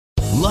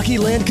Lucky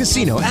Land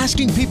Casino,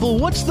 asking people,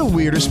 what's the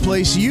weirdest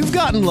place you've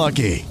gotten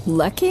lucky?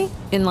 Lucky?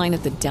 In line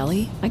at the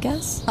deli, I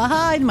guess?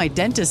 Aha, in my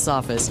dentist's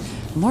office.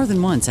 More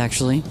than once,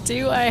 actually.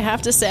 Do I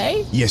have to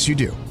say? Yes, you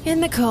do. In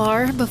the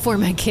car before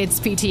my kids'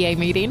 PTA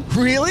meeting.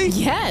 Really?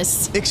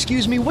 Yes.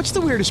 Excuse me, what's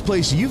the weirdest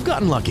place you've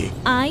gotten lucky?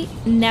 I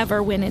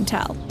never win and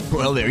tell.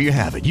 Well, there you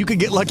have it. You can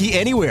get lucky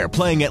anywhere,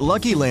 playing at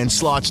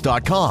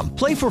LuckyLandSlots.com.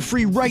 Play for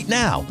free right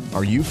now.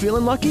 Are you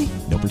feeling lucky?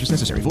 No purchase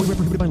necessary. Void where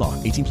prohibited by law.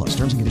 18 plus.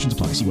 Terms and conditions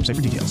apply. See website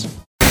for details.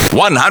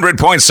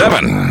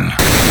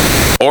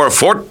 100.7 or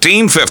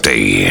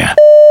 1450.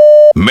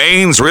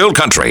 Maine's Real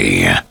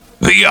Country.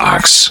 The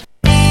Ox.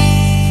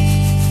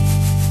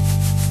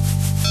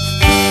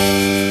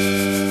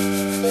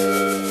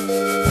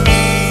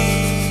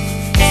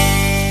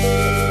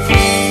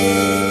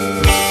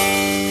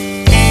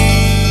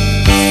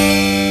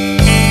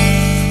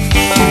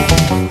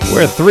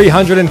 We're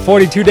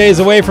 342 days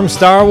away from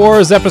Star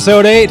Wars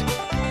Episode 8,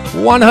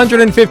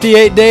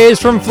 158 days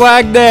from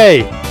Flag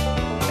Day,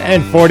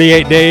 and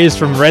 48 days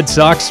from Red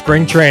Sox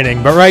spring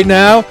training. But right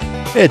now,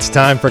 it's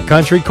time for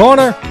Country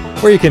Corner,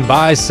 where you can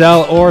buy,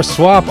 sell, or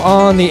swap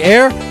on the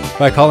air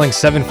by calling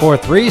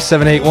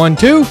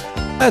 743-7812.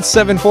 That's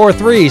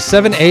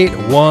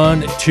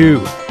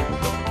 743-7812.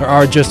 There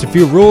are just a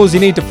few rules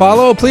you need to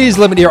follow. Please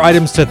limit your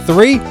items to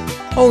 3.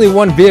 Only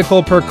 1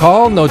 vehicle per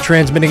call, no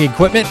transmitting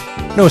equipment,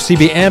 no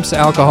CB amps,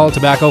 alcohol,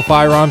 tobacco,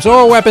 firearms,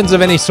 or weapons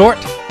of any sort.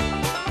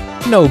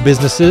 No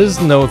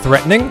businesses, no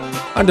threatening.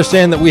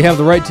 Understand that we have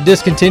the right to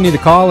discontinue the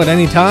call at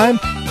any time,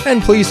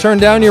 and please turn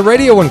down your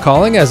radio when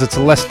calling, as it's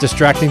less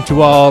distracting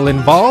to all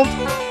involved.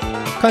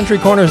 Country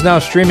Corner is now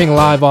streaming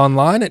live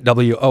online at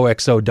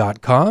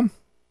WOXO.com,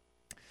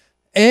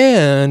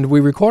 and we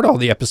record all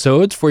the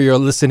episodes for your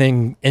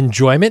listening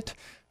enjoyment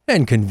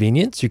and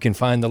convenience. You can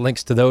find the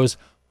links to those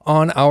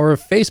on our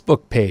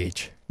Facebook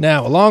page.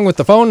 Now, along with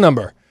the phone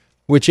number,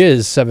 which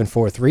is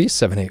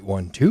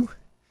 743-7812,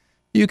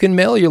 you can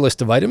mail your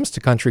list of items to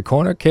Country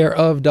Corner, care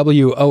of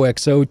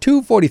WOXO,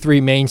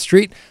 243 Main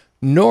Street,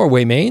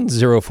 Norway, Maine,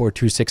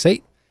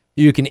 04268.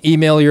 You can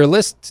email your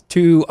list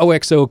to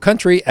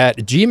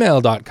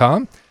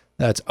oxocountry@gmail.com.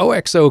 That's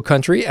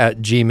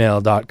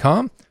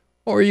oxocountry@gmail.com.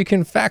 Or you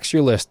can fax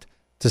your list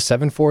to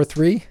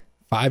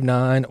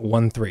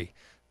 743-5913.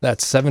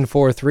 That's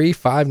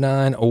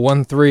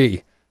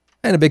 743-5913.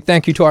 And a big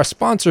thank you to our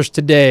sponsors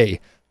today: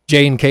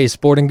 J&K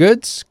Sporting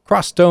Goods,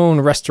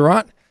 Crosstone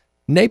Restaurant,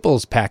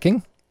 Naples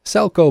Packing,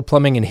 Selco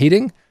Plumbing and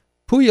Heating,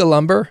 Puya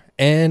Lumber,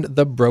 and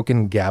The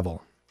Broken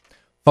Gavel.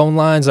 Phone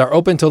lines are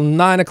open till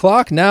 9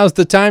 o'clock. Now's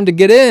the time to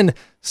get in.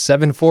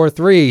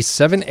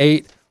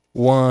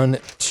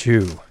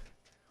 743-7812.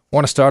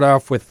 Want to start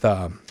off with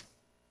a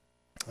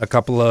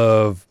couple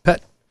of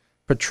Pet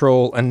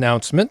Patrol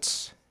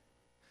announcements.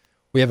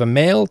 We have a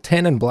male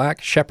tan and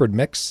black shepherd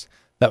mix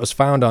that was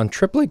found on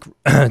Trip Lake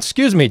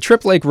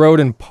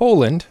Road in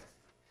Poland.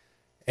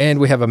 And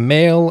we have a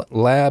male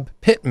lab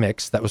pit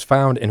mix that was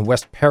found in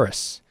West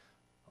Paris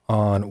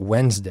on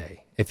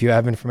Wednesday. If you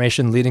have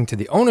information leading to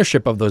the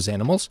ownership of those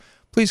animals,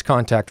 please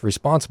contact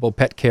Responsible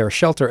Pet Care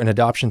Shelter and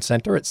Adoption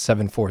Center at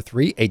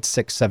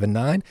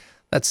 743-8679.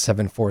 That's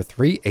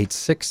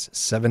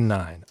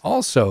 743-8679.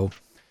 Also,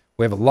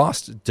 we have a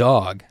lost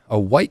dog, a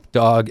white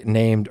dog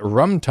named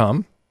Rum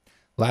Tum.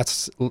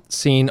 Last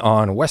seen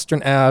on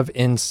Western Ave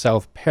in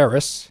South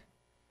Paris.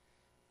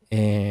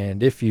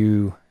 And if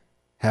you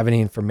have any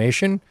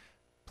information,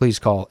 please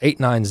call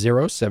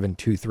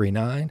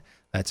 890-7239.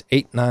 That's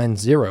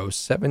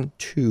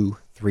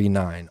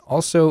 890-7239.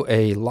 Also,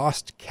 a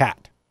lost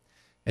cat.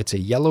 It's a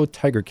yellow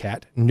tiger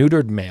cat,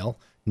 neutered male,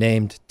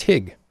 named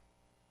Tig,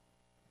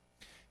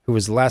 who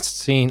was last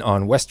seen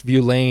on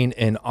Westview Lane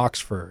in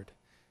Oxford.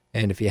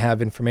 And if you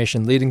have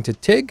information leading to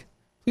Tig,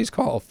 please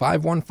call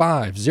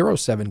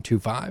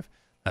 515-0725.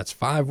 That's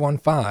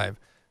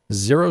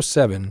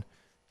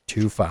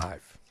 515-0725.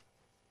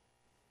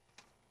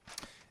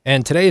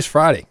 And today is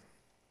Friday.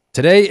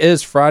 Today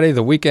is Friday.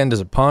 The weekend is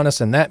upon us,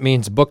 and that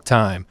means book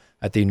time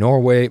at the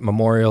Norway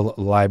Memorial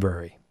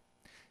Library.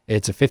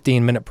 It's a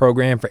 15-minute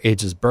program for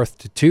ages birth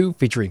to 2,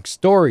 featuring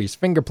stories,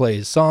 finger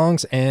plays,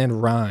 songs,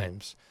 and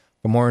rhymes.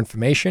 For more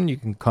information, you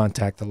can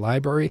contact the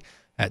library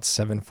at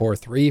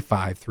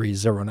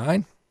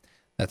 743-5309.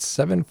 That's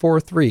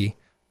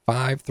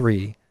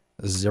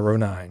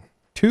 743-5309.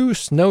 2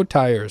 snow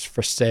tires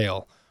for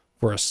sale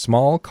for a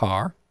small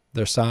car.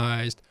 They're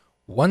sized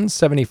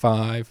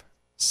 175,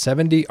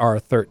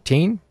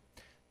 70R13.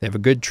 They have a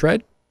good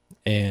tread,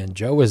 and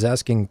Joe is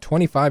asking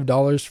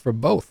 $25 for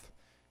both.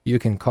 You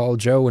can call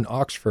Joe in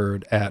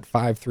Oxford at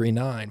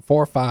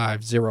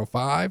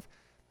 539-4505.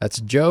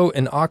 That's Joe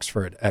in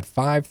Oxford at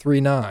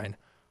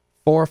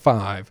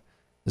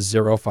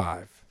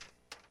 539-4505.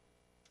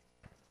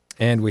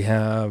 And we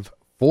have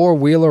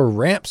 4-wheeler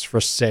ramps for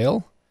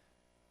sale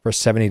for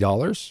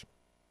 $70.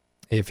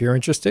 If you're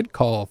interested,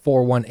 call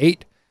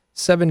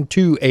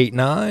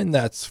 418-7289.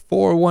 That's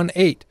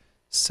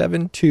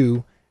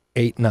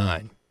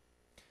 418-7289.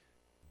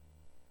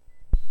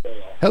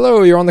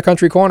 Hello, you're on the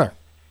Country Corner.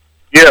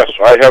 Yes,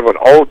 I have an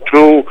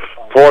 02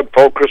 Ford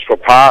Focus for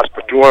parts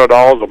for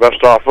 $200, the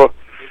best offer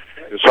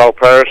in South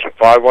Paris at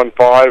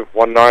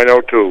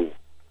 515-1902.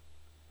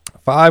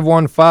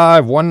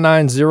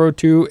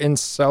 515-1902 in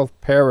South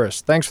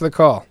Paris. Thanks for the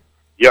call.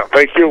 Yeah,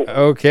 thank you.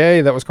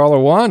 Okay, that was caller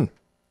 1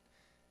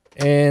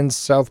 in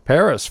South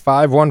Paris,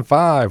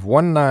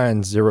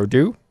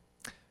 515-1902.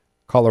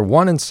 Caller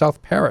 1 in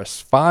South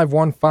Paris,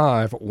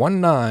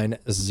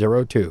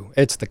 515-1902.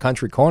 It's the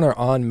Country Corner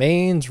on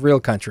Maine's Real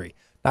Country,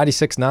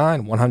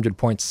 96.9,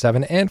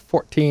 100.7, and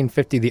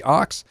 1450 The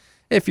Ox.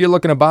 If you're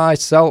looking to buy,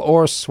 sell,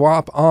 or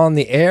swap on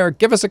the air,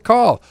 give us a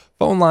call.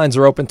 Phone lines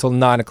are open till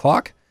 9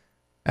 o'clock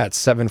at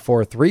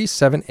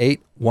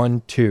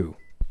 743-7812.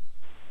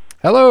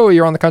 Hello,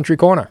 you're on the Country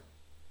Corner.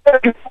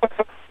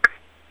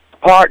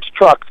 Parts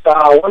trucks.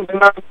 One's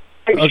a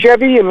 90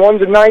 Chevy and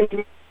one's a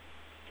 90.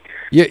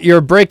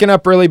 You're breaking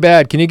up really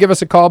bad. Can you give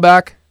us a call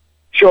back?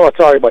 Sure,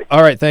 sorry, buddy.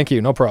 All right, thank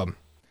you. No problem.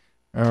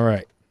 All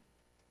right.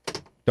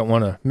 Don't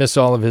want to miss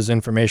all of his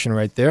information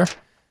right there.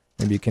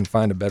 Maybe you can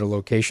find a better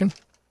location.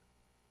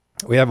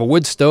 We have a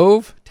wood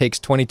stove, takes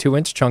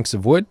 22-inch chunks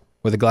of wood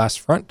with a glass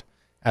front,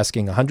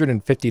 asking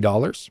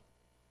 $150.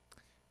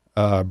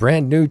 A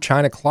brand new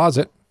china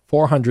closet,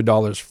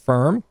 $400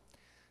 firm,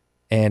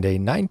 and a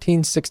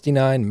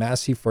 1969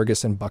 Massey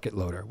Ferguson bucket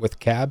loader with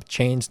cab,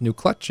 chains, new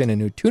clutch, and a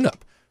new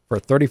tune-up for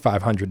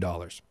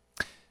 $3,500.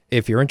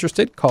 If you're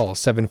interested, call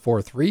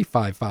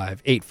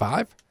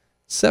 743-5585,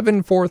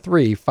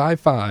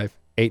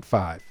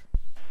 743-5585.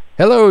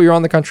 Hello, you're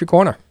on the Country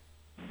Corner.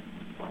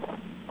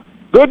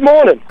 Good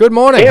morning. Good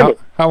morning.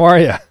 How are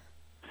you?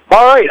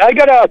 All right, I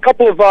got a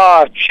couple of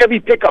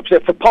Chevy pickups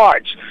there for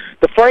parts.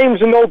 The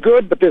frames are no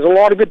good, but there's a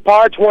lot of good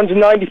parts. One's a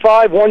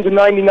 95, one's a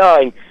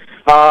 99.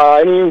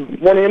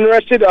 Anyone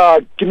interested,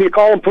 give me a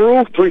call in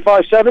Peru,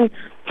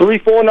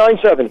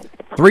 357-3497.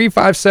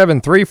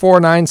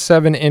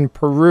 357-3497 in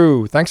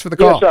Peru. Thanks for the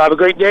call. Yes, sir. Have a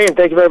great day, and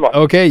thank you very much.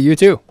 Okay, you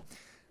too.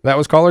 That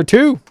was caller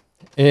 2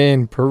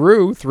 in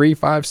Peru,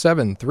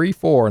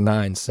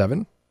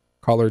 357-3497.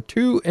 Caller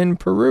 2 in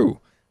Peru,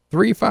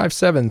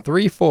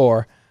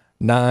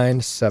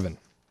 357-3497.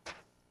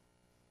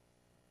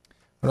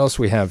 What else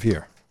we have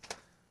here?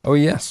 Oh,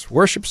 yes,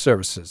 worship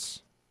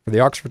services for the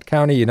Oxford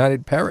County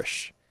United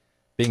Parish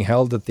being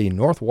held at the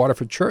North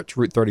Waterford Church,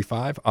 Route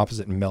 35,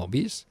 opposite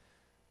Melby's.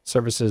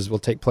 Services will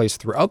take place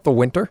throughout the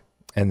winter,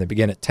 and they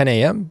begin at 10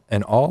 a.m.,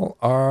 and all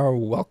are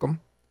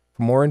welcome.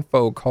 For more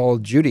info, call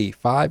Judy,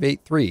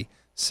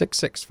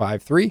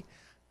 583-6653.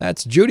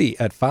 That's Judy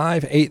at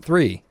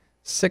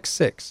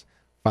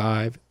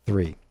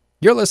 583-6653.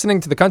 You're listening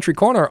to the Country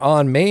Corner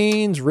on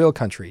Maine's Real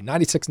Country,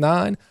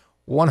 96.9,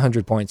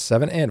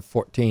 100.7, and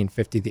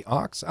 1450 The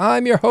Ox.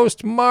 I'm your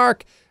host,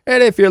 Mark,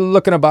 and if you're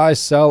looking to buy,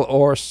 sell,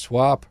 or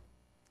swap,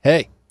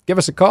 hey, give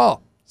us a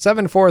call,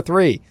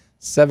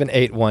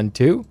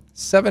 743-7812,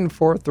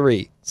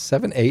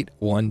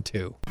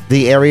 743-7812.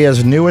 The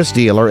area's newest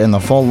dealer in the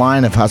full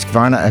line of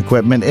Husqvarna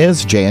equipment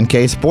is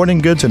J&K Sporting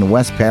Goods in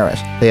West Paris.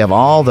 They have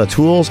all the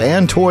tools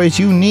and toys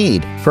you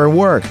need for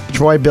work.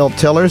 Troy-built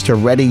tillers to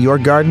ready your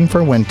garden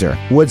for winter.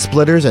 Wood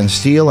splitters and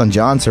steel and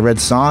John Surratt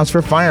saws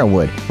for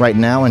firewood. Right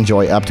now,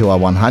 enjoy up to a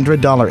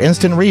 $100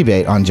 instant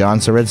rebate on John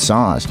Surratt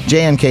saws.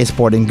 J&K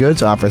Sporting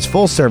Goods offers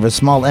full-service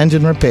small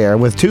engine repair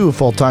with 2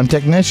 full-time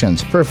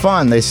technicians. For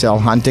fun, they sell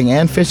hunting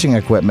and fishing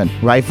equipment,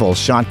 rifles,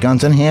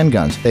 shotguns, and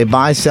handguns. They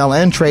buy, sell,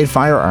 and trade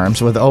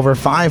firearms with over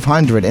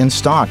 500 in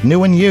stock,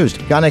 new and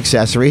used, gun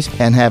accessories,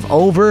 and have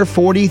over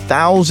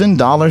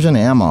 $40,000 in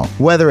ammo.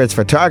 Whether it's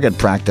for target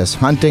practice,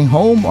 hunting,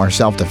 home, or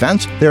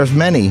self-defense, there's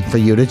many for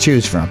you to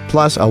choose from.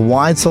 Plus, a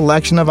wide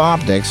selection of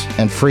optics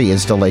and free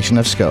installation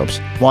of scopes.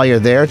 While you're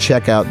there,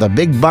 check out the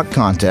Big Buck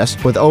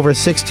Contest with over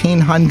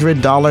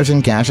 $1,600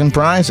 in cash and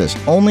prizes.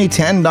 Only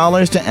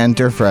 $10 to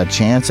enter for a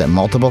chance at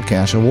multiple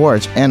cash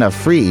awards and a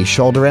free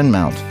shoulder end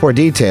mount. For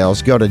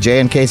details, go to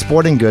J&K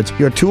Sporting Goods,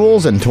 your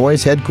tools and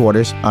toys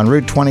headquarters on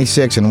Route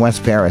 26 in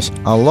West Paris,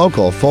 a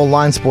local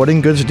full-line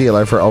sporting goods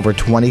dealer for over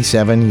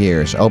 27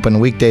 years. Open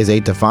weekdays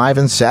 8 to 5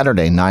 and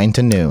Saturday 9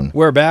 to noon.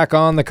 We're back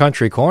on the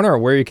Country Corner,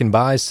 where you can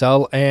buy,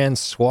 sell, and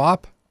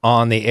swap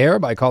on the air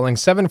by calling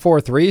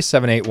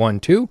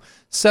 743-7812,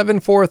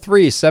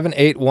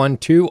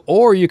 743-7812,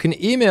 or you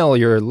can email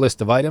your list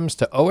of items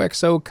to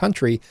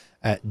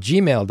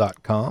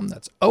oxocountry@gmail.com.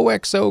 That's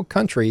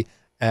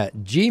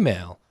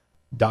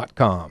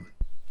oxocountry@gmail.com.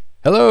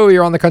 Hello,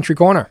 you're on the Country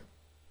Corner.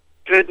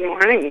 Good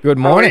morning. Good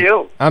morning. How are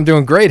you? I'm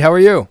doing great. How are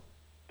you?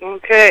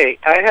 Okay.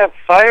 I have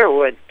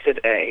firewood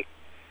today,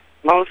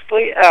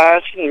 mostly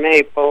ash and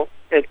maple.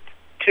 It's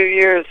 2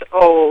 years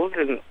old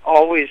and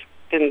always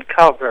been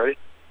covered.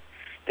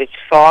 It's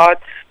sawed,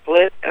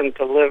 split, and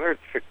delivered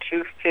for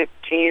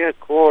 $2.15 a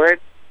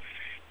cord.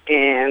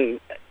 And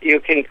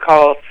you can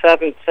call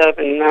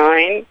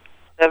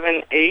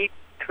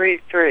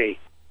 779-7833.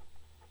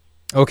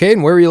 Okay,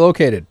 and where are you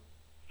located?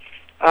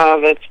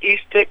 That's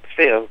East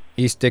Dixfield.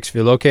 East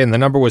Dixfield. Okay, and the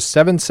number was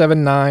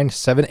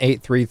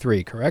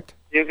 779-7833, correct?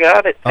 You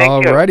got it.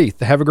 Thank you.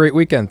 Alrighty. Have a great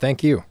weekend.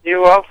 Thank you.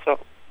 You also.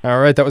 All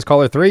right, that was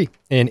caller 3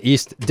 in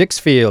East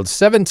Dixfield,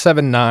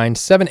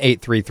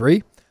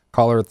 779-7833.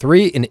 Caller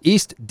 3 in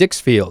East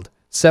Dixfield,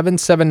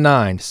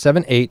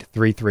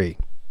 779-7833.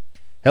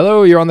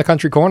 Hello, you're on the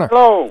Country Corner.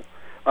 Hello.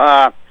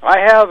 I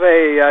have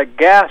a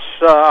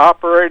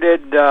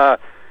gas-operated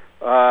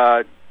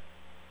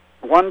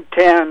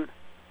 110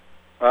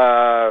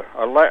 for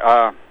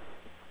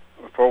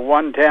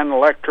 110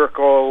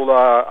 electrical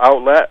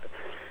outlet.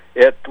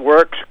 It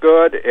works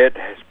good. It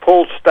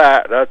pulls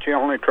start. That's the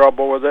only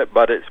trouble with it,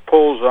 but it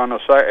pulls on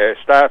it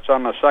starts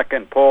on the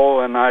second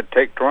pull, and I'd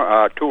take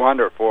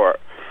 200 for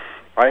it.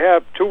 I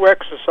have 2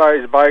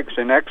 exercise bikes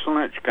in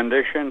excellent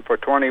condition for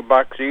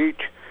 $20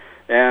 each,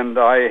 and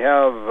I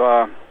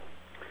have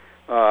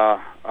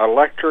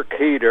electric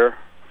heater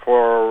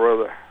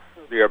for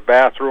your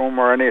bathroom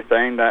or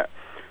anything that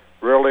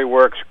really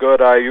works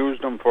good. I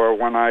used them for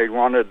when I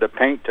wanted the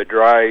paint to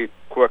dry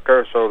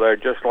quicker, so they're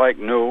just like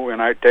new, and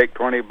I take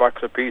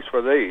 $20 a piece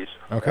for these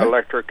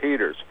electric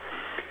heaters.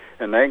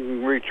 And they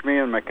can reach me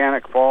in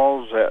Mechanic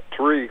Falls at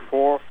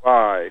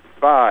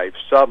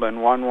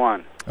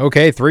 345-5711.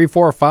 Okay,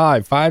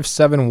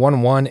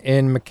 345-5711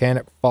 in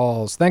Mechanic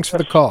Falls. Thanks for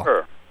the call.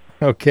 Sure.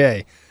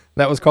 Okay,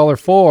 that was caller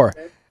 4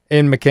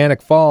 in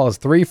Mechanic Falls,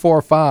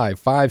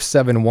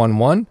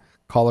 345-5711.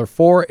 Caller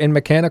 4 in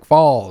Mechanic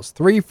Falls,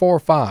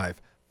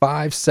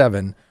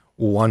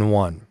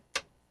 345-5711.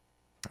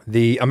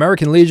 The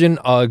American Legion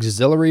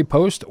Auxiliary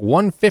Post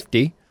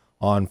 150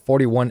 on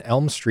 41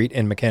 Elm Street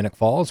in Mechanic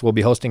Falls will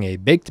be hosting a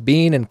baked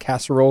bean and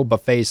casserole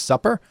buffet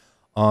supper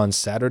on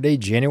Saturday,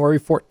 January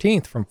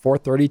 14th from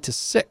 4:30 to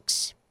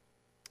 6.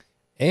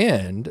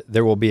 And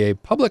there will be a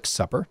public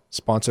supper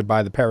sponsored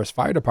by the Paris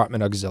Fire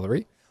Department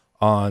Auxiliary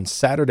on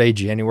Saturday,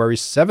 January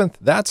 7th.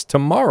 That's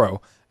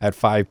tomorrow at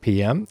 5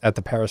 p.m. at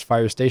the Paris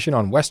Fire Station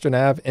on Western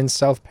Ave in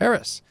South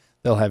Paris.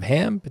 They'll have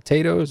ham,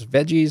 potatoes,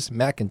 veggies,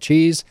 mac and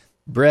cheese,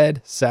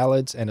 bread,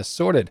 salads, and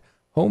assorted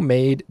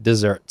homemade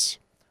desserts.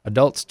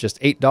 Adults just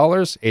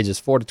 $8, ages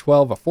 4 to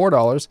 12 are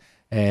 $4,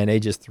 and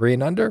ages 3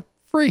 and under,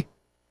 free.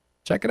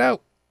 Check it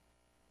out.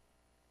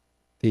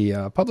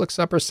 The public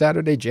supper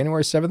Saturday,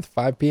 January 7th,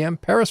 5 p.m.,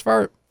 Paris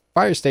Fire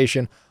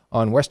Station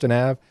on Western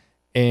Ave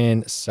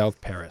in South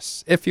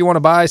Paris. If you want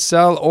to buy,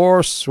 sell,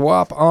 or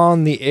swap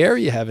on the air,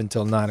 you have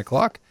until 9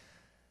 o'clock.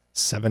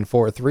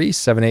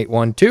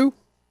 743-7812.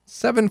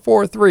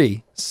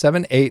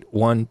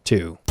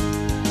 743-7812.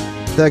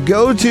 The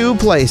go-to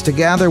place to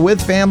gather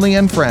with family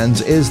and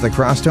friends is the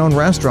Crosstone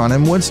Restaurant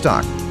in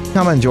Woodstock.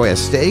 Come enjoy a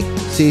steak,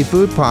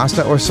 seafood,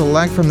 pasta, or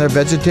select from their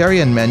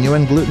vegetarian menu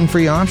and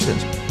gluten-free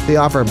options. They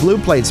offer Blue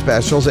Plate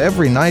specials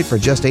every night for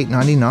just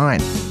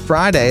 $8.99.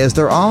 Friday is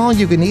their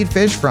all-you-can-eat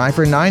fish fry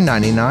for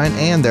 $9.99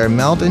 and their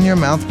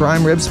melt-in-your-mouth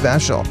prime rib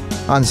special.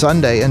 On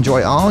Sunday,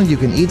 enjoy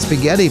all-you-can-eat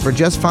spaghetti for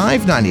just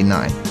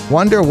 $5.99.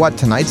 Wonder what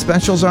tonight's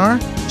specials are?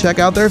 Check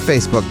out their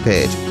Facebook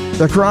page.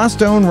 The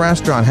Crosstone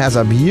Restaurant has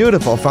a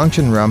beautiful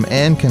function room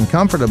and can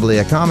comfortably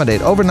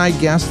accommodate overnight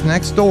guests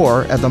next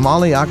door at the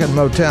Mollyocket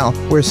Motel,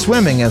 where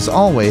swimming is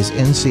always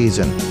in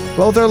season.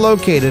 Both are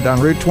located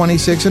on Route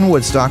 26 in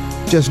Woodstock,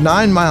 just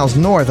 9 miles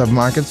north of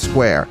Market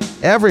Square.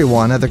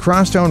 Everyone at the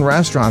Crosstone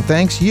Restaurant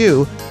thanks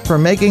you for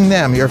making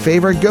them your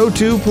favorite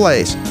go-to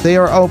place. They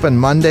are open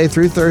Monday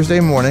through Thursday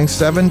mornings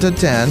 7 to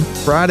 10,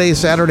 Friday,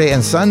 Saturday,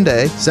 and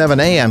Sunday 7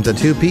 a.m. to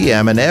 2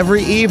 p.m., and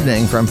every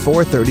evening from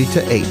 4:30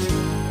 to 8.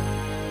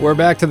 We're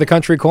back to the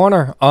Country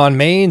Corner on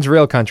Maine's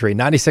Real Country,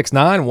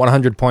 96.9,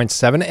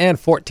 100.7, and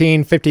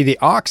 1450 The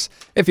Ox.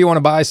 If you want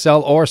to buy,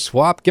 sell, or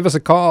swap, give us a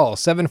call,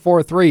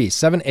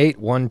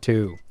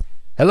 743-7812.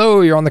 Hello,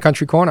 you're on the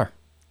Country Corner.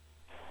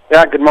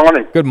 Yeah, good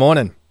morning. Good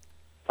morning.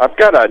 I've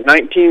got a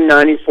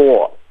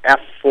 1994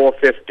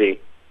 F450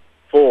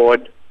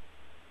 Ford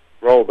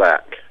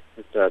rollback.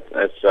 It's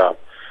a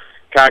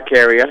car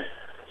carrier.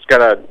 It's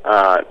got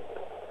a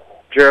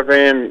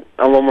Jervan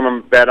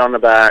aluminum bed on the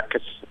back.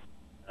 It's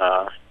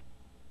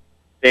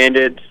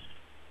standard.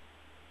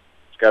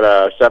 It's got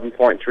a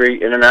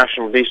 7.3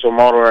 International diesel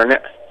motor in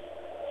it.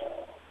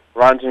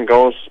 Runs and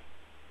goes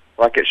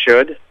like it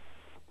should.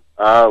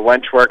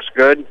 Winch works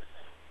good.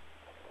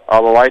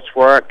 All the lights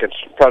work. It's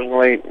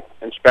presently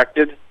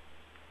inspected.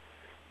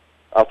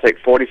 I'll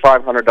take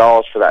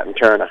 $4,500 for that in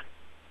Turner.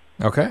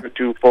 Okay.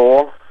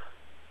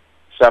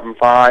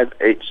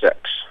 224-7586.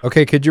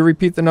 Okay, could you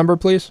repeat the number,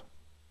 please?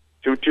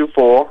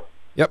 224.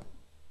 Yep.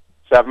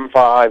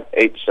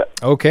 7586.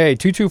 Okay,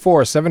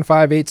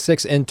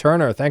 224-7586 in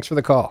Turner. Thanks for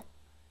the call.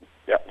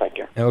 Yeah, thank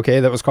you. Okay,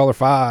 that was caller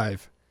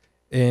 5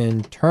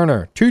 in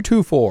Turner,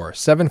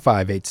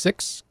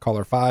 224-7586.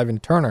 Caller 5 in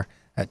Turner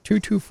at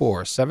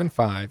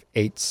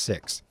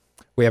 224-7586.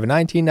 We have a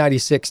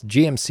 1996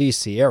 GMC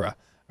Sierra,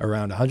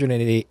 around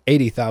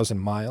 180,000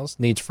 miles,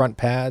 needs front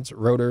pads,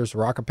 rotors,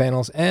 rocker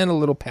panels, and a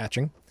little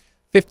patching.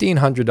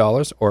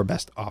 $1,500 or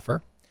best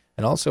offer.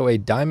 And also a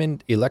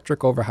Diamond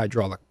electric over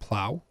hydraulic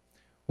plow.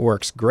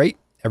 Works great.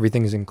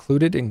 Everything is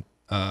included,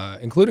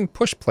 including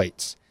push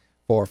plates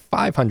for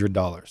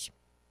 $500.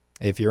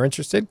 If you're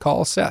interested,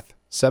 call Seth,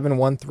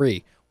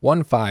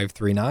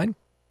 713-1539.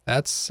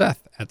 That's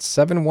Seth at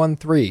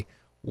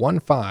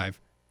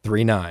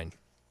 713-1539.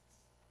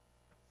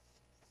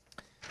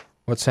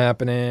 What's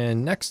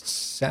happening next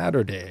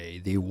Saturday?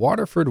 The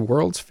Waterford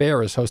World's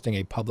Fair is hosting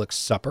a public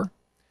supper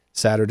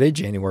Saturday,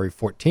 January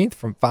 14th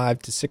from 5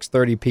 to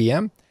 6:30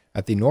 p.m.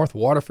 at the North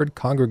Waterford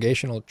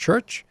Congregational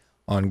Church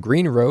on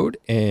Green Road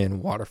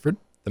in Waterford.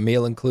 The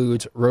meal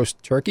includes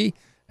roast turkey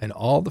and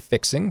all the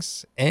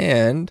fixings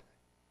and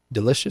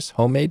delicious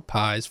homemade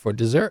pies for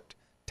dessert,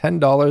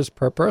 $10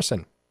 per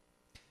person.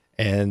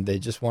 And they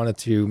just wanted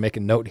to make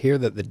a note here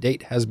that the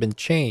date has been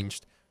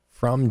changed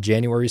from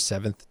January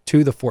 7th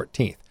to the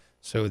 14th.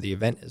 So the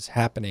event is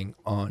happening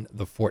on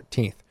the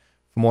 14th.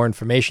 For more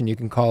information, you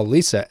can call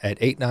Lisa at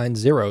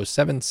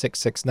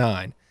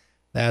 890-7669.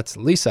 That's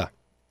Lisa,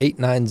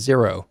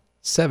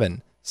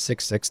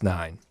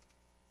 890-7669.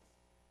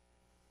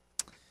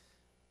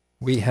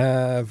 We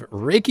have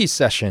Reiki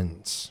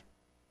sessions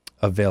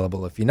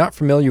available. If you're not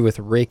familiar with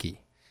Reiki,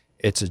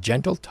 it's a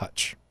gentle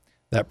touch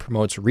that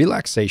promotes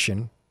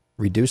relaxation,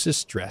 reduces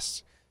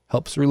stress,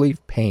 helps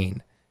relieve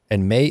pain,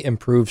 and may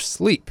improve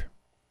sleep.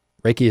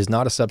 Reiki is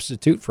not a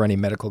substitute for any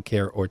medical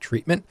care or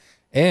treatment,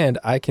 and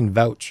I can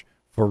vouch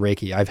for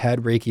Reiki. I've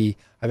had Reiki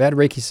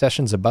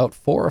sessions about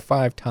 4 or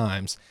 5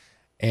 times,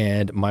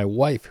 and my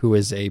wife, who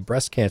is a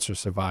breast cancer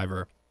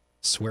survivor,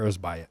 swears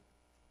by it.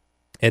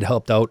 It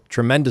helped out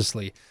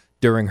tremendously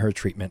during her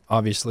treatment.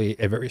 Obviously,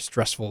 a very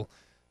stressful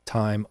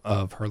time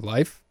of her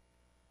life,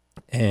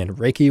 and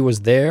Reiki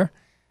was there.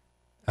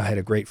 I had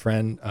a great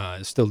friend,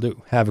 still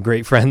do have a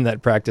great friend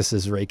that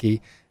practices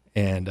Reiki,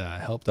 and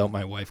helped out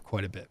my wife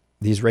quite a bit.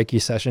 These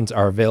Reiki sessions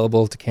are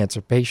available to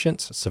cancer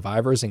patients,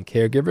 survivors, and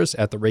caregivers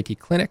at the Reiki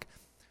Clinic,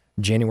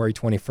 January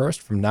 21st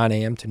from 9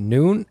 a.m. to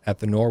noon at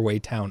the Norway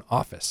Town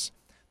office.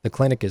 The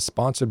clinic is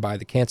sponsored by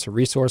the Cancer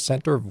Resource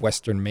Center of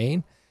Western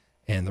Maine,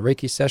 and the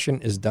Reiki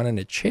session is done in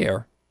a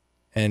chair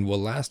and will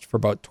last for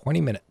about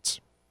 20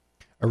 minutes.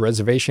 A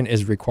reservation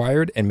is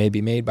required and may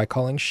be made by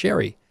calling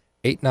Sherry,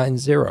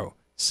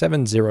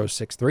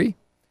 890-7063.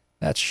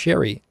 That's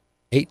Sherry,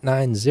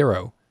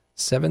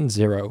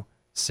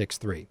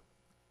 890-7063.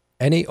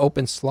 Any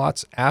open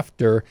slots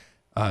after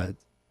the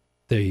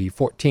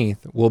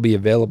 14th will be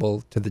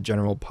available to the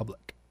general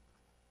public.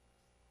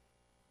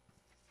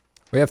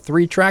 We have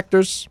 3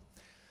 tractors.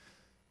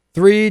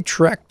 3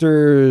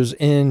 tractors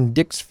in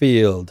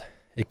Dixfield.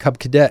 A Cub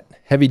Cadet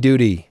heavy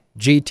duty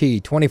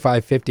GT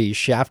 2550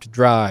 shaft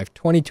drive,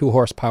 22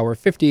 horsepower,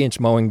 50-inch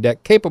mowing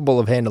deck, capable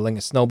of handling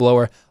a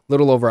snowblower,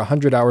 little over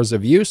 100 hours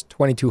of use,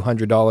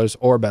 $2,200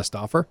 or best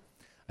offer.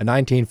 A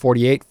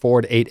 1948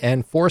 Ford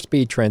 8N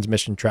 4-speed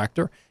transmission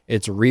tractor.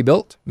 It's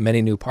rebuilt,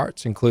 many new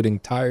parts, including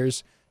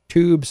tires,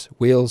 tubes,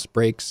 wheels,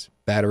 brakes,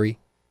 battery,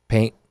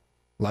 paint,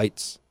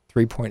 lights,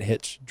 3-point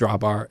hitch,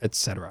 drawbar,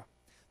 etc.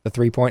 The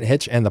 3-point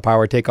hitch and the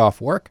power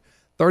takeoff work,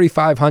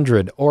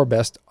 $3,500 or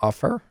best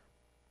offer.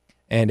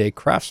 And a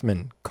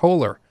Craftsman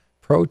Kohler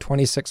Pro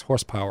 26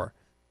 horsepower,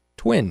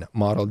 twin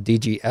model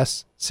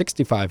DGS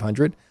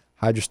 6500,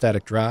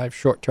 hydrostatic drive,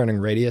 short turning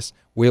radius,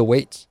 wheel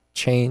weights,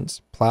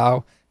 chains,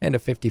 plow, and a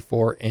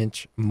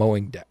 54-inch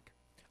mowing deck.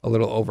 A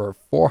little over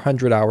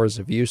 400 hours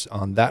of use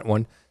on that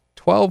one.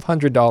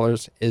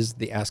 $1,200 is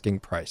the asking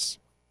price.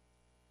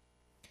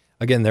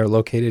 Again, they're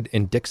located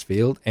in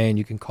Dixfield, and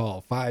you can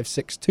call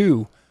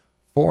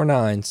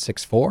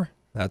 562-4964.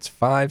 That's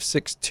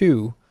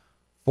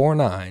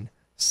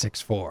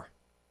 562-4964.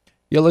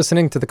 You're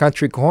listening to the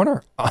Country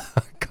Corner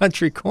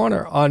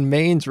on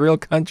Maine's Real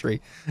Country,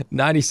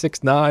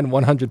 96.9,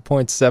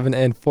 100.7,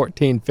 and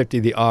 1450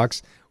 The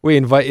Ox. We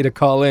invite you to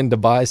call in to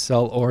buy,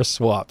 sell, or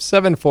swap.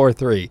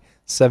 743-7812.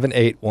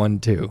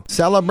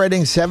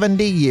 Celebrating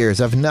 70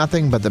 years of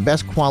nothing but the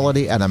best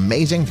quality at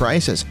amazing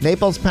prices.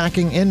 Naples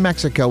Packing in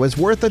Mexico is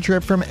worth a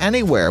trip from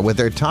anywhere with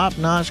their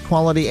top-notch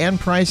quality and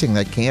pricing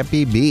that can't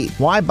be beat.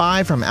 Why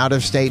buy from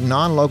out-of-state,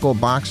 non-local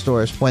box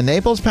stores when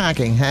Naples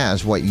Packing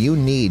has what you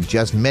need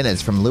just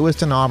minutes from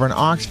Lewiston, Auburn,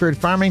 Oxford,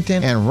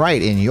 Farmington, and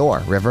right in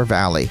your River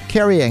Valley.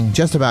 Carrying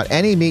just about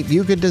any meat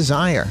you could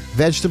desire,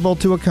 vegetable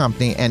to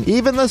accompany, and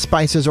even the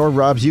spices or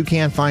rubs you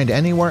can't find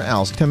anywhere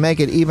else to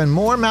make it even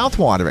more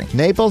mouth-watering.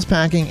 Naples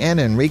Packing and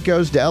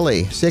Enrico's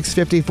Deli,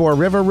 654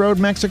 River Road,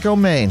 Mexico,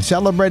 Maine,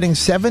 celebrating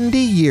 70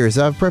 years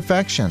of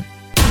perfection.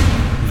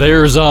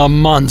 There's a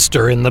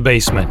monster in the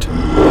basement.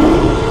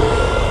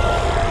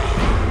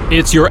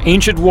 It's your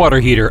ancient water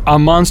heater, a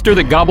monster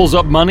that gobbles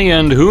up money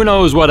and who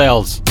knows what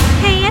else.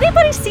 Hey,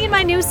 anybody seen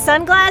my new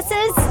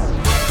sunglasses?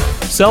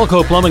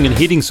 Selco Plumbing and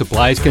Heating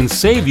Supplies can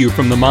save you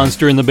from the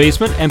monster in the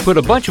basement and put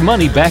a bunch of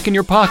money back in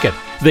your pocket.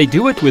 They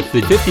do it with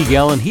the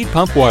 50-gallon heat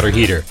pump water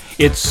heater.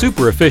 It's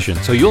super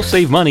efficient, so you'll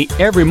save money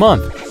every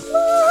month.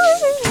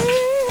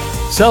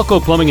 Selco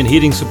Plumbing and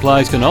Heating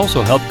Supplies can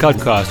also help cut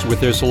costs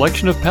with their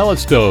selection of pellet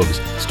stoves.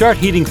 Start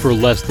heating for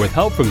less with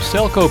help from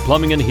Selco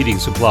Plumbing and Heating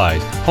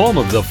Supplies, home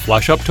of the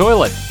flush-up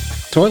toilet.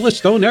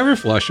 Toilets don't ever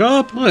flush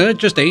up. Well, it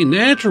just ain't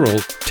natural.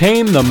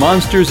 Tame the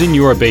monsters in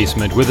your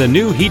basement with a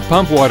new heat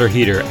pump water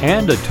heater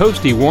and a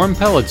toasty warm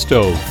pellet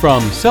stove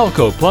from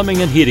Selco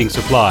Plumbing and Heating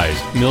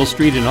Supplies, Mill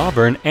Street in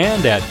Auburn,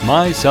 and at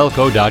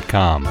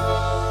myselco.com.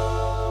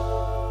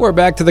 We're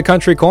back to the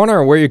Country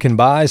Corner, where you can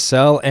buy,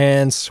 sell,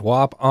 and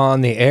swap on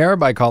the air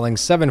by calling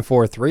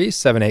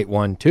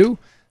 743-7812.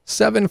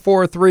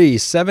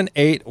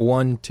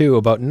 743-7812.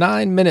 About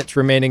 9 minutes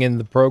remaining in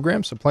the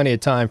program, so plenty of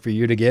time for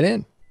you to get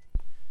in.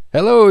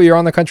 Hello, you're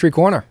on the Country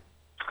Corner.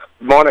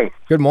 Good morning.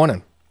 Good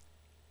morning.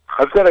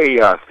 I've got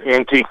a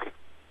antique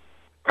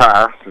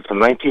car. It's a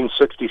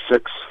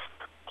 1966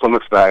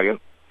 Plymouth Valiant.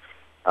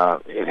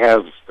 It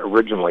has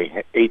originally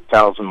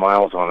 8,000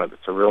 miles on it.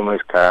 It's a real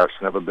nice car. It's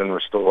never been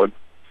restored.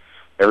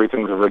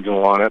 Everything's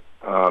original on it.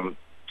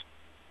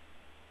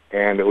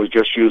 And it was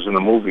just used in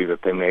a movie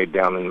that they made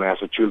down in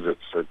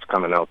Massachusetts. It's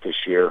coming out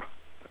this year,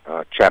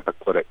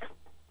 Chappaquiddick.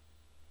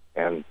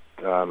 And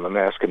I'm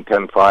asking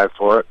 $10,500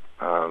 for it.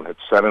 It's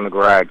set in the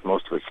garage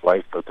most of its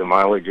life, but the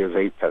mileage is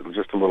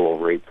just a little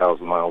over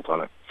 8,000 miles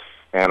on it.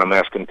 And I'm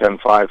asking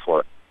 $10,500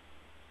 for it.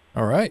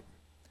 All right.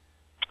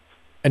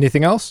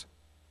 Anything else?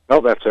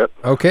 No, that's it.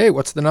 Okay,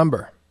 what's the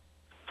number?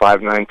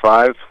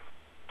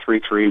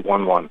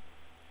 595-3311.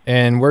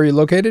 And where are you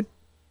located?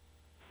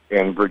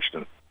 In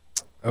Bridgeton.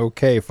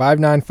 Okay,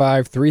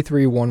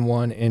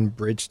 595-3311 in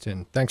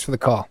Bridgeton. Thanks for the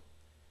call.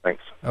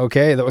 Thanks.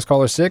 Okay, that was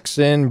caller 6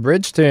 in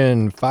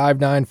Bridgeton,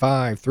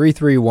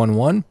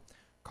 595-3311.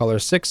 Caller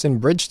 6 in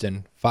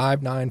Bridgeton,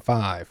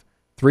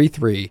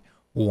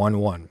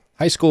 595-3311.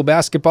 High school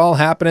basketball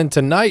happening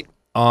tonight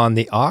on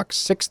the Ox,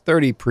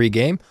 6:30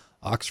 pregame.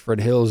 Oxford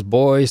Hills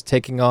boys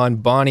taking on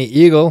Bonnie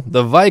Eagle.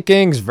 The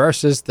Vikings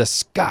versus the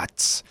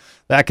Scots.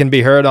 That can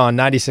be heard on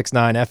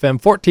 96.9 FM,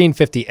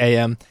 1450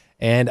 AM,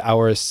 and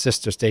our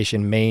sister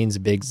station, Maine's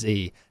Big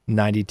Z,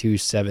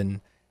 92.7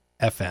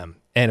 FM.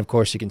 And, of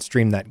course, you can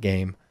stream that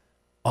game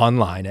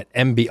online at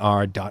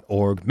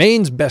mbr.org,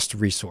 Maine's best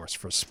resource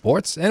for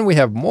sports. And we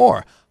have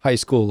more high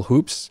school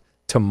hoops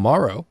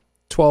tomorrow,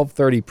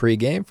 12:30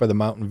 pregame for the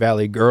Mountain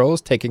Valley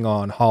girls taking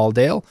on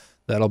Halldale.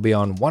 That'll be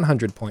on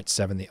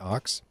 100.7 The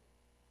Ox.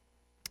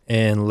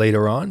 And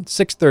later on,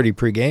 6:30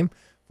 pregame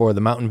for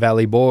the Mountain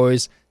Valley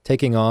boys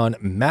taking on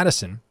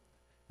Madison,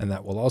 and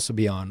that will also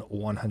be on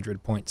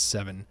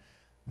 100.7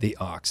 The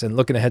Ox. And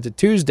looking ahead to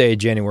Tuesday,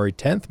 January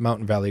 10th,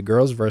 Mountain Valley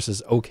girls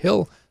versus Oak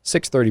Hill,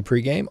 6:30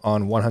 pregame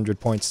on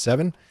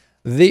 100.7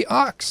 The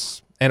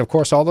Ox. And, of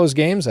course, all those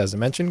games, as I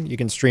mentioned, you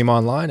can stream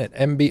online at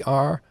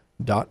mbr.org.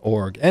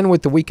 And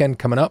with the weekend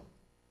coming up,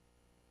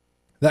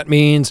 that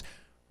means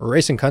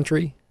Racing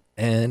Country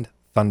and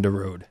Thunder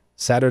Road,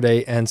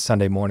 Saturday and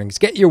Sunday mornings.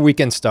 Get your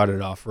weekend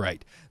started off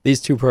right. These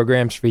two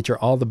programs feature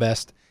all the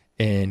best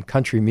in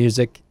country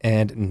music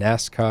and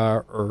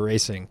NASCAR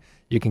racing.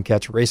 You can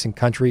catch Racing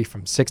Country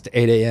from 6 to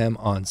 8 a.m.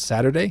 on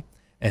Saturday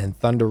and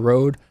Thunder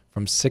Road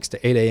from 6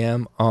 to 8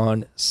 a.m.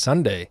 on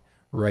Sunday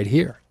right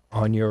here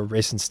on your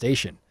racing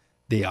station,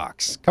 The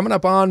Ox. Coming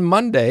up on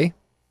Monday,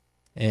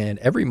 and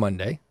every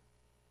Monday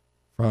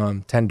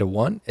from 10 to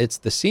 1, it's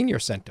the Senior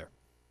Center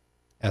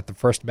at the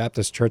First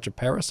Baptist Church of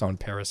Paris on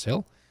Paris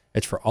Hill.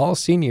 It's for all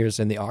seniors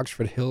in the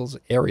Oxford Hills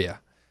area.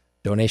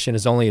 Donation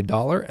is only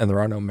 $1, and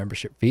there are no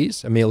membership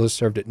fees. A meal is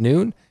served at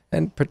noon,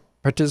 and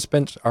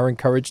participants are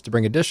encouraged to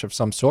bring a dish of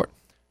some sort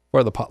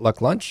for the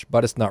potluck lunch,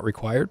 but it's not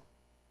required.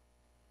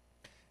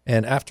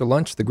 And after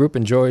lunch, the group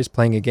enjoys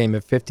playing a game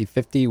of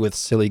 50-50 with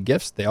silly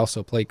gifts. They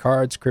also play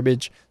cards,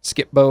 cribbage,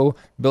 skip-bow,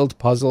 build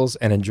puzzles,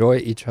 and enjoy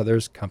each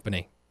other's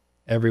company.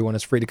 Everyone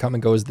is free to come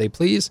and go as they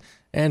please.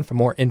 And for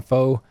more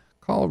info,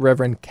 call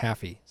Reverend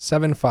Caffey,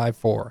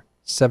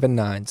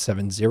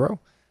 754-7970.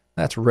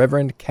 That's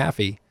Reverend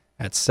Caffey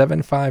at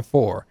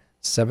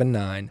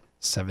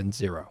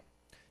 754-7970.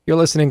 You're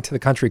listening to the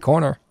Country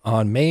Corner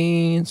on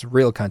Maine's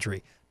Real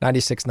Country,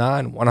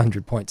 96.9,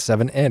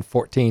 100.7, and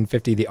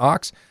 1450 The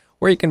Ox,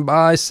 where you can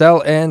buy,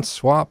 sell, and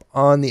swap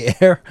on the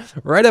air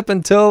right up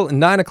until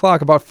 9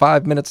 o'clock, about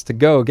 5 minutes to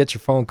go. Get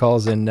your phone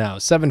calls in now,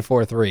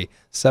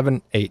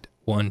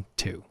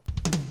 743-7812.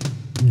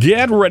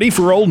 Get ready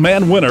for Old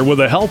Man Winter with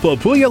the help of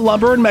Puya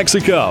Lumber in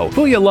Mexico.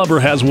 Puya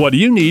Lumber has what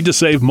you need to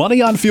save money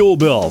on fuel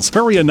bills.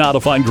 Hurry in now to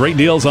find great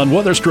deals on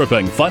weather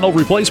stripping, vinyl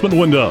replacement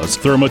windows,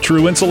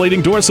 Therma-Tru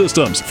insulating door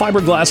systems,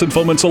 fiberglass and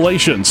foam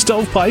insulation,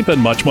 stovepipe,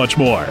 and much, much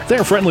more.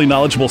 Their friendly,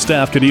 knowledgeable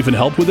staff can even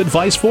help with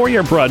advice for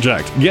your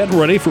project. Get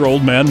ready for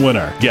Old Man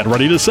Winter. Get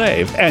ready to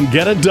save and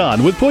get it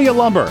done with Puya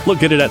Lumber.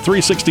 Located at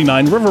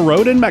 369 River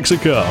Road in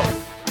Mexico.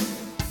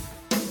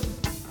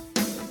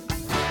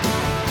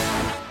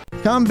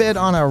 Come bid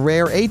on a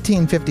rare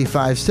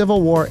 1855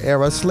 Civil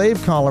War-era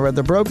slave collar at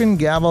the Broken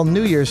Gavel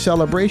New Year's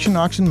Celebration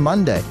Auction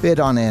Monday. Bid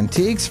on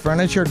antiques,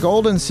 furniture,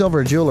 gold and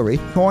silver jewelry,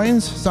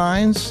 coins,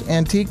 signs,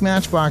 antique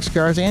matchbox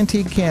cars,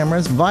 antique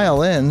cameras,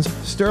 violins,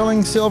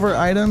 sterling silver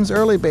items,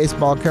 early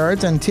baseball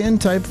cards, and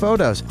tin-type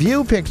photos.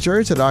 View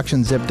pictures at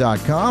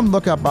auctionzip.com.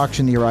 Look up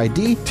Auctioneer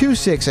ID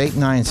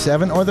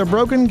 26897 or the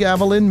Broken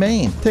Gavel in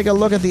Maine. Take a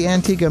look at the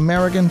antique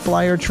American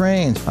Flyer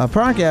trains, a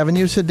Park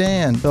Avenue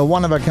sedan, the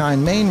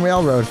one-of-a-kind Maine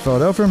Railroad photo,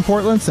 photo from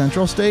Portland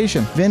Central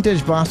Station,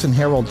 vintage Boston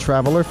Herald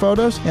Traveler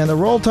photos, and the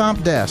roll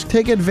top desk.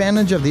 Take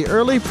advantage of the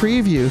early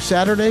preview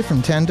Saturday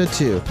from 10 to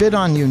 2. Bid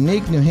on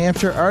unique New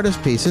Hampshire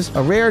artist pieces,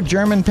 a rare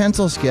German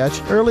pencil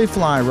sketch, early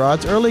fly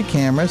rods, early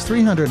cameras,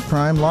 300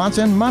 prime lots,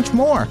 and much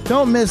more.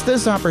 Don't miss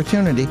this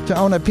opportunity to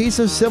own a piece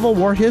of Civil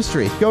War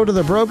history. Go to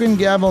the Broken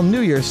Gavel New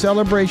Year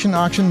celebration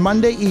auction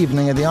Monday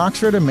evening at the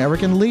Oxford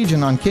American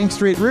Legion on King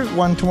Street, Route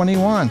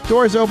 121.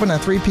 Doors open at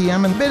 3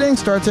 p.m. and bidding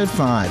starts at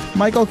 5.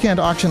 Michael Kent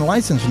Auction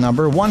License Number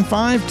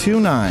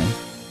 1529.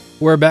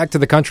 We're back to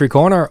the Country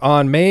Corner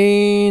on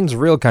Maine's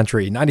Real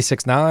Country,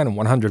 96.9,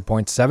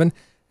 100.7,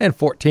 and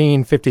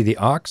 1450 The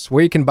Ox,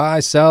 where you can buy,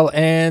 sell,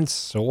 and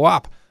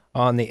swap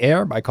on the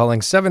air by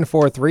calling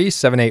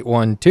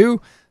 743-7812,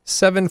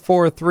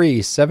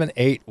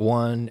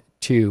 743-7812.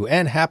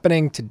 And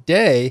happening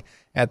today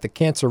at the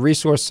Cancer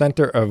Resource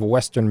Center of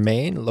Western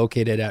Maine,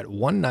 located at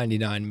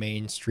 199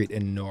 Main Street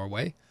in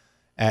Norway,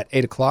 at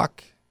 8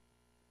 o'clock.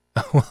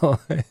 Well,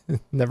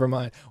 never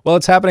mind. Well,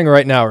 it's happening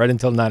right now, right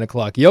until 9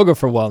 o'clock. Yoga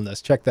for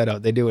Wellness. Check that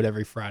out. They do it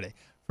every Friday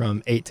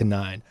from 8 to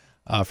 9.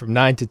 From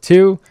 9 to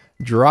 2,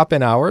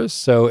 drop-in hours.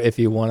 So if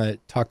you want to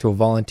talk to a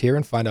volunteer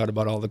and find out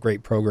about all the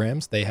great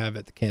programs they have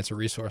at the Cancer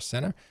Resource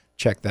Center,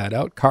 check that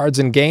out. Cards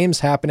and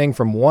games happening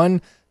from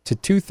 1 to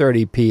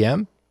 2:30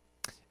 p.m.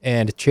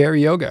 and chair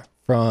yoga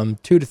from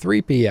 2 to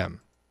 3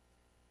 p.m.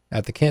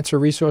 at the Cancer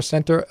Resource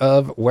Center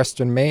of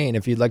Western Maine.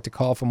 If you'd like to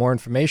call for more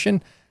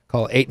information,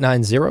 call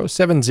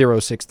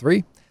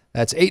 890-7063.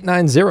 That's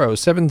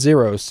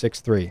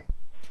 890-7063.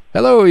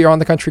 Hello, you're on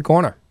the Country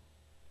Corner.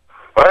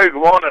 Hey, good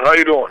morning. How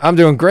you doing? I'm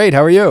doing great.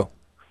 How are you?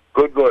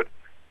 Good, good.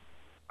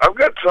 I've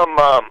got some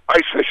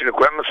ice fishing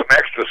equipment, some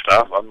extra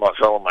stuff. I'm not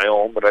selling my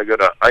own, but I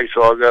got an ice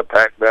auger,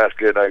 pack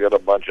basket. I got a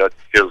bunch of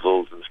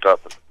chisels and stuff.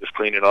 Just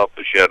cleaning up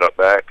the shed up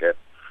back. And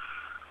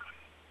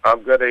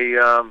I've got a,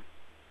 I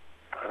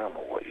don't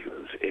know what you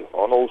use, an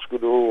old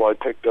Skidoo I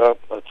picked up.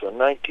 That's a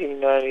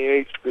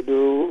 1998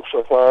 Skidoo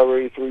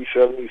Safari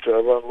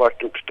 377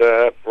 electric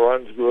step.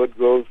 Runs good,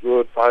 goes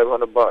good,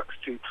 $500,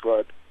 cheap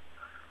sled.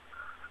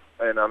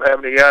 And I'm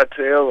having a yard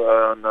sale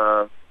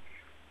on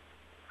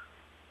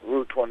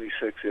Route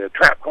 26 here,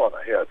 Trap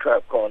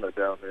Corner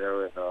down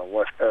there in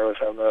West Paris.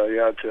 Having a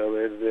yard sale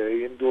there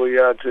today. Indoor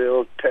yard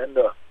sale, 10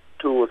 to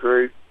 2 or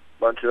 3.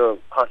 Bunch of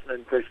hunting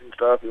and fishing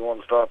stuff. You want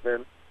to stop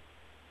in?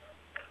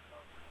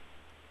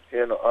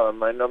 And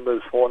my number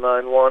is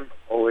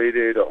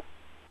 491-0880.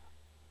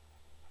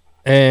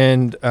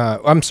 And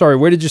I'm sorry,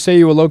 where did you say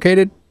you were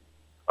located?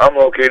 I'm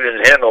located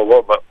in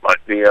Hanover, but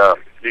the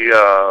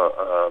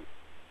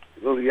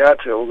little yard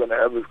sale we're going to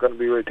have is going to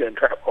be right there in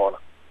Trap Corner.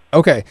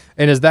 Okay,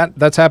 and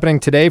that's happening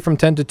today from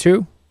 10 to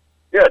 2?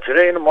 Yeah,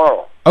 today and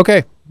tomorrow.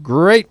 Okay,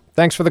 great.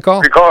 Thanks for the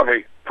call. Free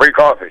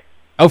coffee.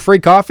 Oh, free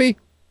coffee?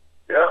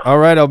 Yeah. All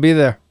right, I'll be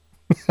there.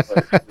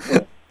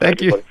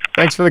 Thank you.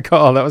 Thanks for the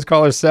call. That was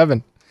caller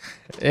 7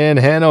 in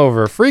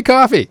Hanover. Free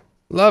coffee.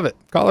 Love it.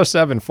 Caller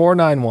 7,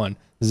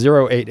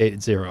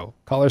 491-0880.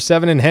 Caller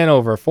 7 in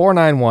Hanover,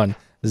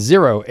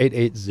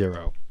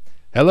 491-0880.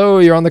 Hello,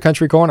 you're on the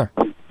Country Corner.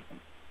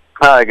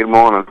 Hi, good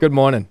morning. Good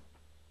morning.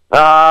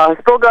 I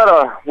still got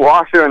a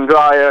washer and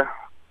dryer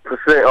for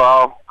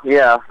sale.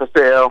 For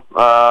sale.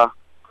 $50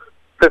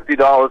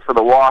 for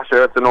the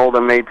washer. It's an older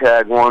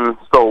Maytag one.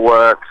 Still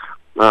works.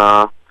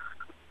 The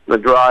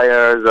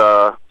dryer is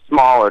a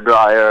smaller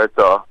dryer. It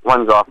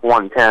runs off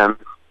 110.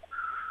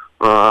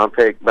 I'll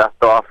take best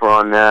offer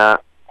on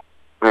that.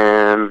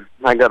 And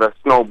I got a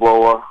snow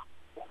blower.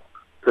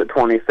 It's a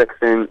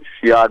 26-inch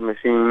yard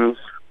machines.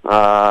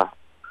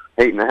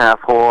 8.5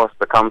 horse.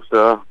 The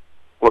Tecumseh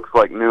looks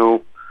like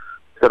new.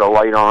 Got a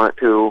light on it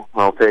too.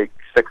 I'll take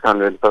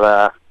 $600 for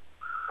that.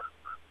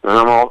 And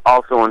I'm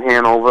also in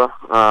Hanover.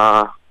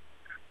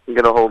 You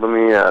get a hold of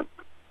me at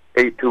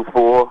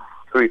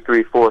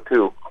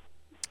 824-3342.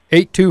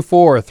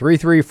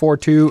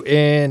 824-3342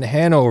 in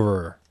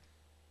Hanover.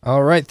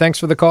 All right, thanks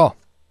for the call.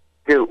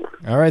 Thank you.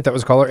 All right, that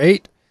was caller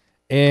 8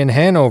 in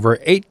Hanover,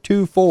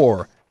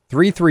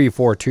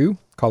 824-3342.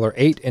 Caller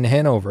 8 in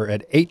Hanover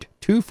at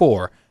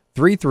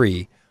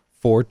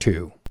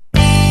 824-3342.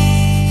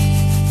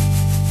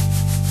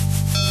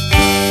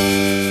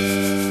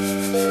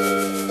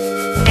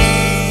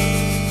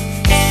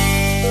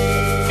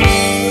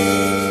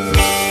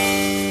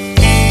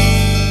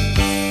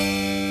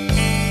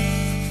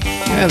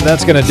 And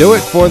that's going to do it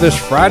for this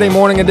Friday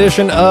morning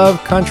edition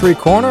of Country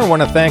Corner. I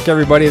want to thank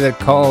everybody that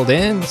called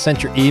in,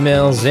 sent your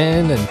emails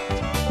in, and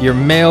your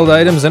mailed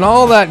items, and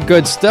all that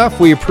good stuff.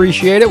 We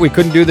appreciate it. We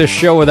couldn't do this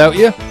show without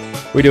you.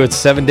 We do it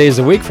 7 days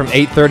a week from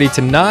 8:30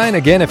 to 9.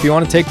 Again, if you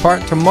want to take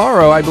part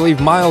tomorrow, I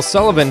believe Miles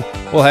Sullivan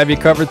will have you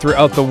covered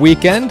throughout the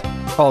weekend.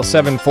 Call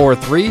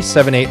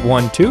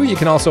 743-7812. You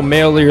can also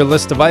mail your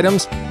list of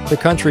items to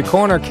Country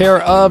Corner,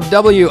 care of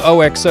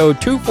WOXO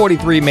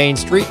 243 Main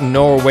Street in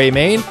Norway,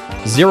 Maine,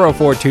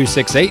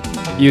 04268.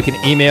 You can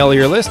email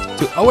your list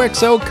to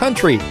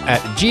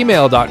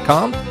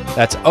oxocountry@gmail.com.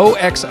 That's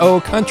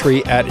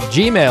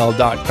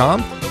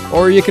oxocountry@gmail.com.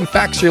 Or you can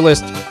fax your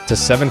list to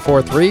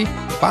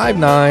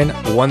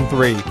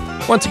 743-5913.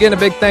 Once again, a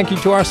big thank you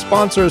to our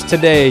sponsors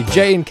today,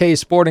 J&K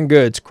Sporting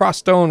Goods,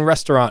 Crosstone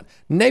Restaurant,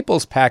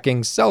 Naples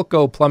Packing,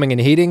 Selco Plumbing and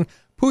Heating,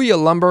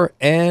 Puya Lumber,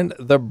 and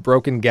The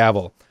Broken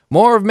Gavel.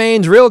 More of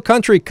Maine's Real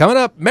Country coming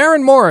up.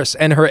 Maren Morris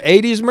and her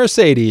 80s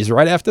Mercedes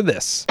right after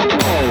this.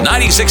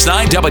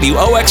 96.9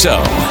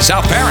 WOXO,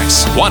 South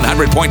Paris,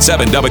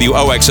 100.7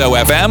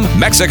 WOXO FM,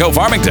 Mexico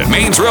Farmington,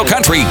 Maine's Real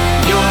Country.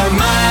 Your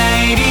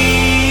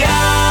mighty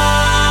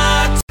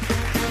ox.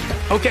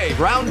 Okay,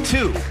 round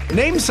 2.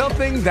 Name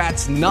something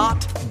that's not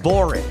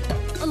boring.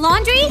 A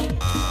laundry?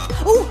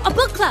 Ooh, a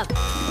book club.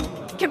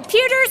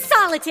 Computer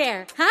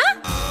solitaire,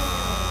 huh?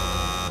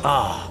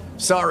 Ah, oh,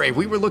 sorry,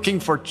 we were looking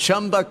for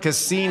Chumba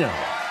Casino.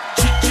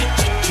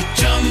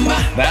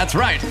 That's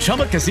right.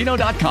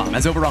 ChumbaCasino.com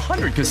has over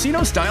 100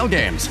 casino-style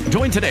games.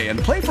 Join today and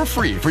play for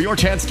free for your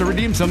chance to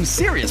redeem some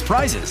serious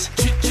prizes.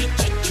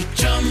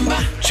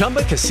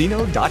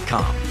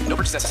 ChumbaCasino.com. No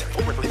purchase necessary.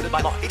 Void where prohibited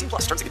by law. 18+.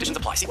 Terms and conditions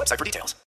apply. See website for details.